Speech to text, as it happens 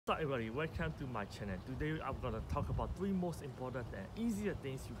What's up everybody, welcome to my channel. Today I'm going to talk about 3 most important and easier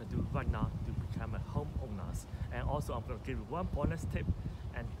things you can do right now to become a homeowner. And also I'm going to give you 1 bonus tip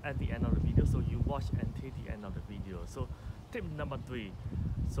and at the end of the video, so you watch until the end of the video. So tip number 3,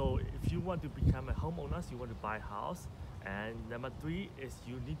 so if you want to become a homeowner, you want to buy a house, and number 3 is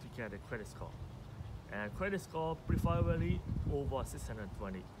you need to get a credit score. And credit score preferably over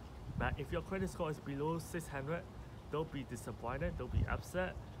 620. But if your credit score is below 600, don't be disappointed, don't be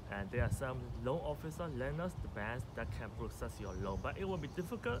upset. And there are some loan officer, lenders, the banks that can process your loan. But it will be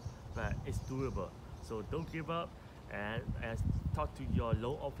difficult, but it's doable. So don't give up and talk to your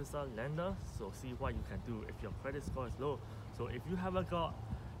loan officer, lender, so see what you can do if your credit score is low. So if you haven't got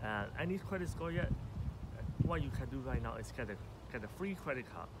any credit score yet, what you can do right now is get a free credit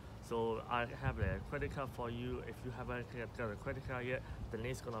card. So I have a credit card for you. If you haven't got a credit card yet, the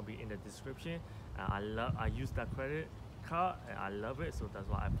link is gonna be in the description. I use that credit card and I love it, so that's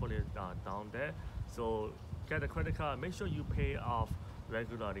why I put it down there. So get a credit card, make sure you pay off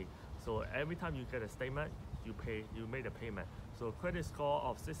regularly. So every time you get a statement, you made a payment. So credit score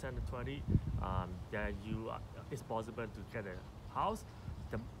of 620, that it's possible to get a house.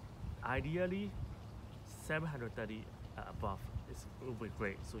 Ideally 730 above will be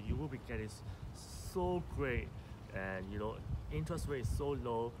great. So you will be getting so great, and interest rate is so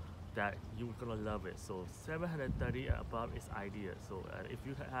low that you're gonna love it. So 730 and above is ideal. So if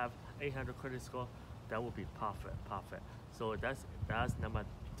you have 800 credit score, that will be perfect. So that's number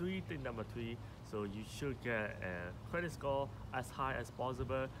 3. Thing number 3, so you should get a credit score as high as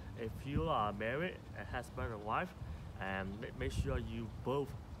possible. If you are married, a husband and wife, and make sure you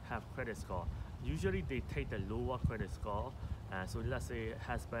both have credit score. Usually they take the lower credit score. So let's say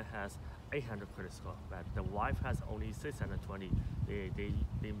husband has 800 credit score, but the wife has only 620.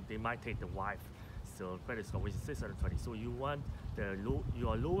 They might take the wife so credit score, which is 620. So you want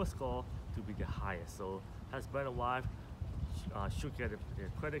your lower score to be the highest. So husband and wife should get a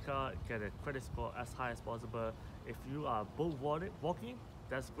credit card, get a credit score as high as possible. If you are both working,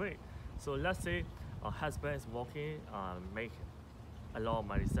 that's great. So let's say a husband is working, make a lot of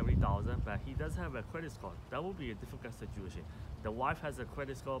money, 70,000, but he doesn't have a credit score. That would be a difficult situation. The wife has a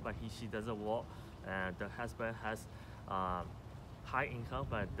credit score, but she doesn't work, and the husband has high income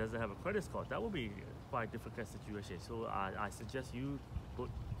but doesn't have a credit score. That would be quite a difficult situation. So I suggest you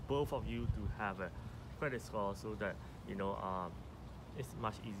both of you to have a credit score, so that it's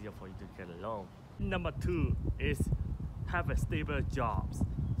much easier for you to get a loan. Number 2 is have a stable jobs.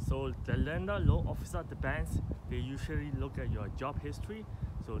 So the lender, loan officer, the banks, they usually look at your job history.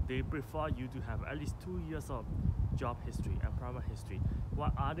 So they prefer you to have at least 2 years of job history, employment history.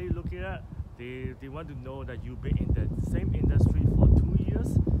 What are they looking at? They want to know that you've been in the same industry for 2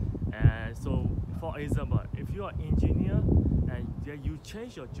 years. And so, for example, if you are an engineer and you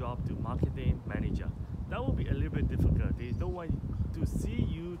change your job to marketing manager, that will be a little bit difficult. They don't want to see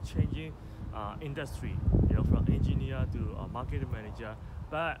you changing industry, from engineer to marketing manager.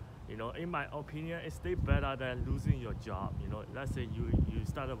 But in my opinion, it's still better than losing your job. Let's say you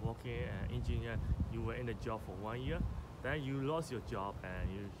started working as an engineer, you were in the job for 1 year, then you lost your job and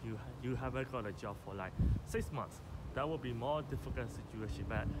you haven't got a job for like 6 months. That will be more difficult situation.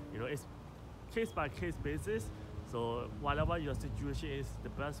 But it's case by case basis. So whatever your situation is, the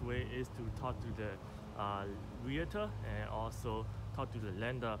best way is to talk to the realtor and also talk to the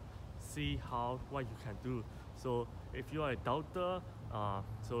lender, see what you can do. So if you are a doctor,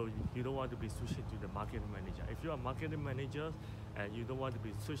 so you don't want to be switching to the marketing manager. If you are a marketing manager and you don't want to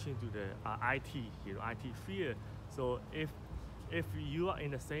be switching to the IT field. So if you are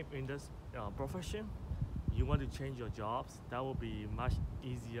in the same industry profession, you want to change your jobs, that will be much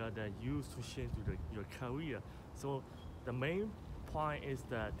easier than you switching to your career. So the main point is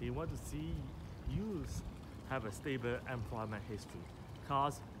that they want to see you have a stable employment history,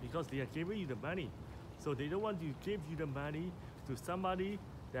 because they are giving you the money. So they don't want to give you the money to somebody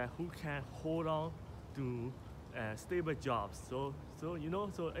who can hold on to stable jobs. So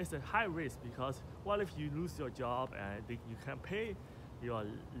it's a high risk, because what if you lose your job and you can't pay your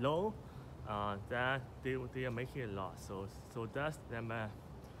loan? Then they are making a loss. So that's the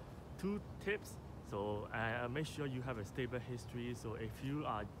 2 tips. So make sure you have a stable history. So if you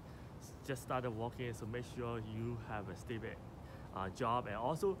are just started working, so make sure you have a stable job. And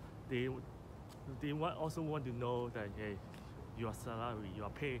also they also want to know that, hey, your salary, your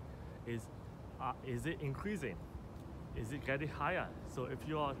pay is it increasing? Is it getting higher? So if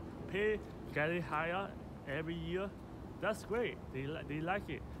your pay getting higher every year, that's great. They like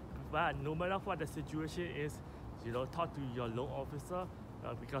it. But no matter what the situation is, talk to your loan officer,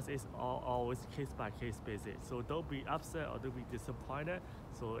 because it's always case by case basis. So don't be upset or don't be disappointed.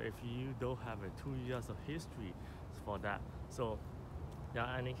 So if you don't have a 2 years of history for that, so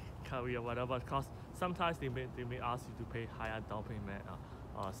yeah, any career, whatever, because sometimes they may ask you to pay higher down payment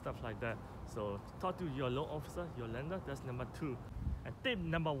or stuff like that. So talk to your loan officer, your lender. That's number 2. And tip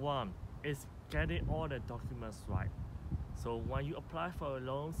number 1 is getting all the documents right. So when you apply for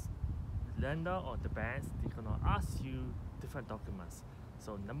loans, lender or the banks, they're gonna ask you different documents.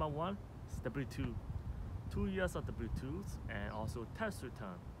 So number 1 is W2, 2 years of W2s, and also tax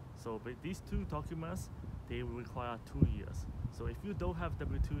return. So with these 2 documents, they will require 2 years. So if you don't have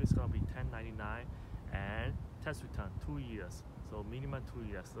W2, it's gonna be 1099, and tax return 2 years. So minimum 2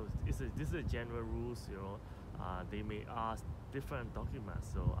 years. So this is a general rules. They may ask different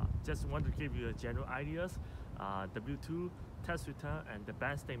documents. So just want to give you a general ideas. W2, tax return, and the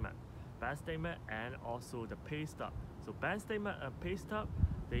bank statement. Bank statement and also the pay stub. So bank statement and pay stub,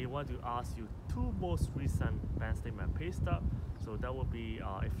 they want to ask you 2 most recent bank statement pay stub. So that will be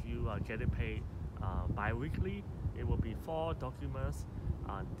if you are getting paid bi-weekly, it will be 4 documents.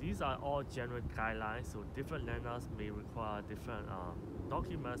 These are all general guidelines, so different lenders may require different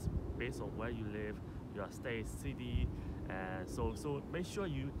documents based on where you live, your state, city, and so make sure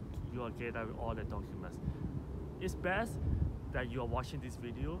you are getting all the documents. It's best that you are watching this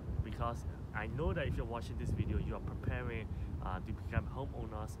video, because I know that if you're watching this video, you are preparing to become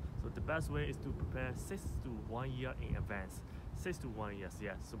homeowners. So the best way is to prepare 6 to 1 year in advance. 6 to 1 year,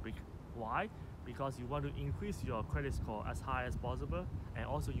 yes. So why? Because you want to increase your credit score as high as possible, and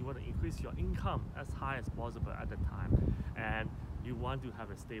also you want to increase your income as high as possible at the time, and you want to have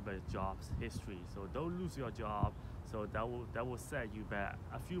a stable jobs history. So don't lose your job. So that will set you back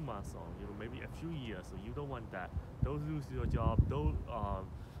a few months or maybe a few years. So you don't want that. Don't lose your job. Don't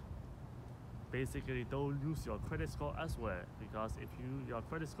basically don't lose your credit score as well, because if your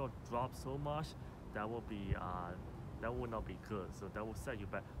credit score drops so much, that will not be good. So that will set you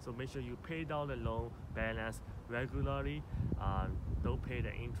back. So make sure you pay down the loan balance regularly. Don't pay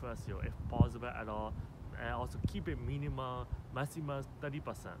the interest, if possible at all, and also keep it maximum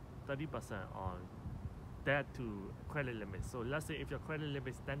 30% on debt to credit limit. So let's say if your credit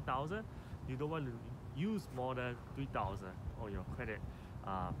limit is 10,000, you don't want to use more than 3,000 on your credit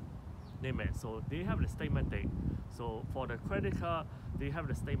limit. So they have the statement date. So for the credit card, they have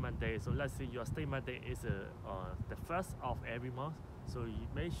the statement date. So let's say your statement date is the 1st of every month. So you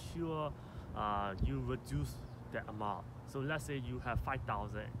make sure you reduce the amount. So let's say you have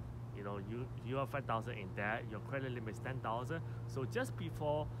 5,000. You have 5,000 in debt. Your credit limit is 10,000. So just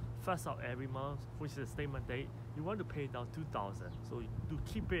before 1st of every month, which is the statement date, you want to pay down 2,000. So to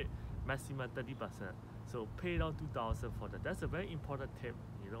keep it maximum 30%. So pay down 2,000 for that. That's a very important tip.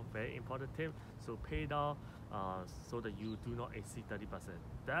 Very important tip. So pay down so that you do not exceed 30%.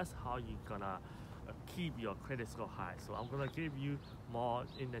 That's how you're gonna keep your credit score high. So I'm gonna give you more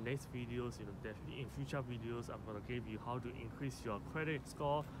in the next videos. Definitely in future videos, I'm gonna give you how to increase your credit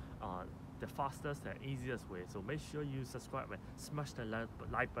score the fastest and easiest way. So make sure you subscribe and smash the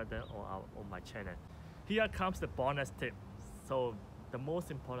like button on my channel. Here comes the bonus tip. So the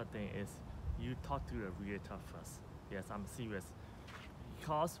most important thing is you talk to the realtor first. Yes, I'm serious.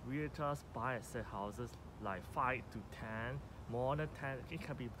 Because realtors buy and sell houses like 5 to 10, more than 10, it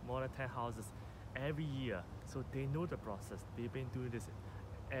can be more than 10 houses every year. So they know the process. They've been doing this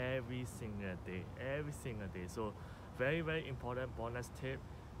every single day. So very, very important bonus tip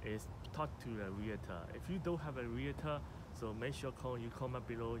is talk to the realtor. If you don't have a realtor, so make sure you comment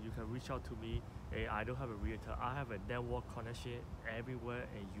below. You can reach out to me. Hey, I don't have a realtor. I have a network connection everywhere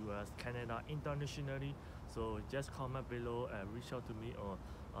in US, Canada, internationally. So just comment below and reach out to me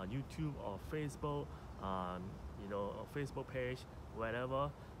on YouTube or Facebook, or Facebook page,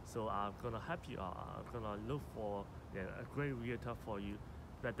 whatever. So I'm gonna help you out. I'm gonna look for a great realtor for you.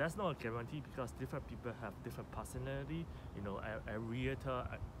 But that's not a guarantee, because different people have different personality. A realtor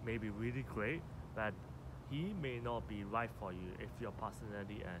may be really great, but he may not be right for you if your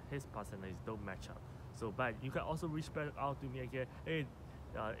personality and his personality don't match up. So, but you can also reach back out to me again. Hey,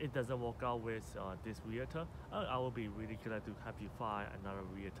 it doesn't work out with this realtor. I will be really glad to help you find another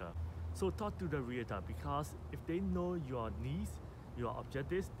realtor. So talk to the realtor, because if they know your needs, your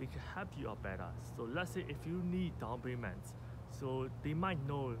objectives, they can help you out better. So let's say if you need down payments, so they might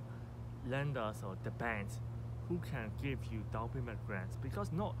know lenders or the banks who can give you down payment grants,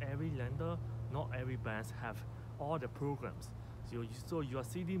 because not every lender, not every bank have all the programs. So your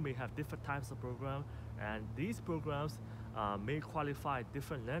city may have different types of programs, and these programs may qualify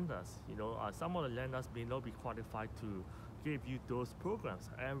different lenders. Some of the lenders may not be qualified to give you those programs.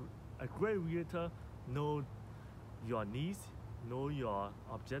 And a great realtor knows your needs, know your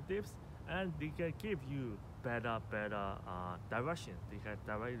objectives, and they can give you better direction. They can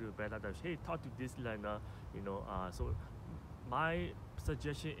direct you better direction. Hey, talk to this lender, so my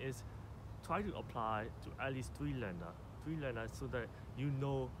suggestion is try to apply to at least three lenders, so that you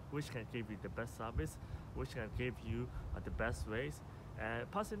know which can give you the best service, which can give you the best rates. And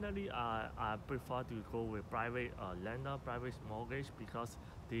personally, I prefer to go with private lender, private mortgage, because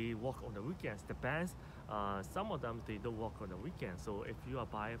they work on the weekends. The banks, some of them, they don't work on the weekends. So if you are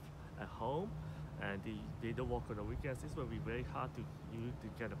buying a home and they don't work on the weekends, it will be very hard to you to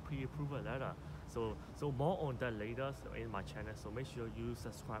get a pre-approval letter. So more on that later in my channel. So make sure you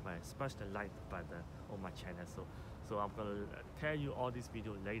subscribe and smash the like button on my channel. So I'm gonna tell you all this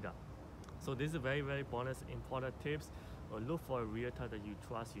video later. So this is a very bonus important tips. Look for a realtor that you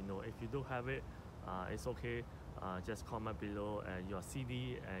trust. If you don't have it, it's okay. Just comment below your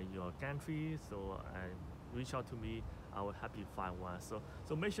city and your country. And reach out to me. I will help you find one. So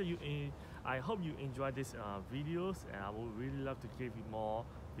make sure I hope you enjoy these videos, and I would really love to give you more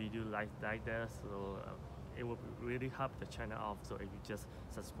video like that. So it will really help the channel out. So if you just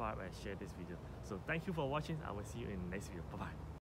subscribe and share this video. So thank you for watching. I will see you in the next video. Bye bye.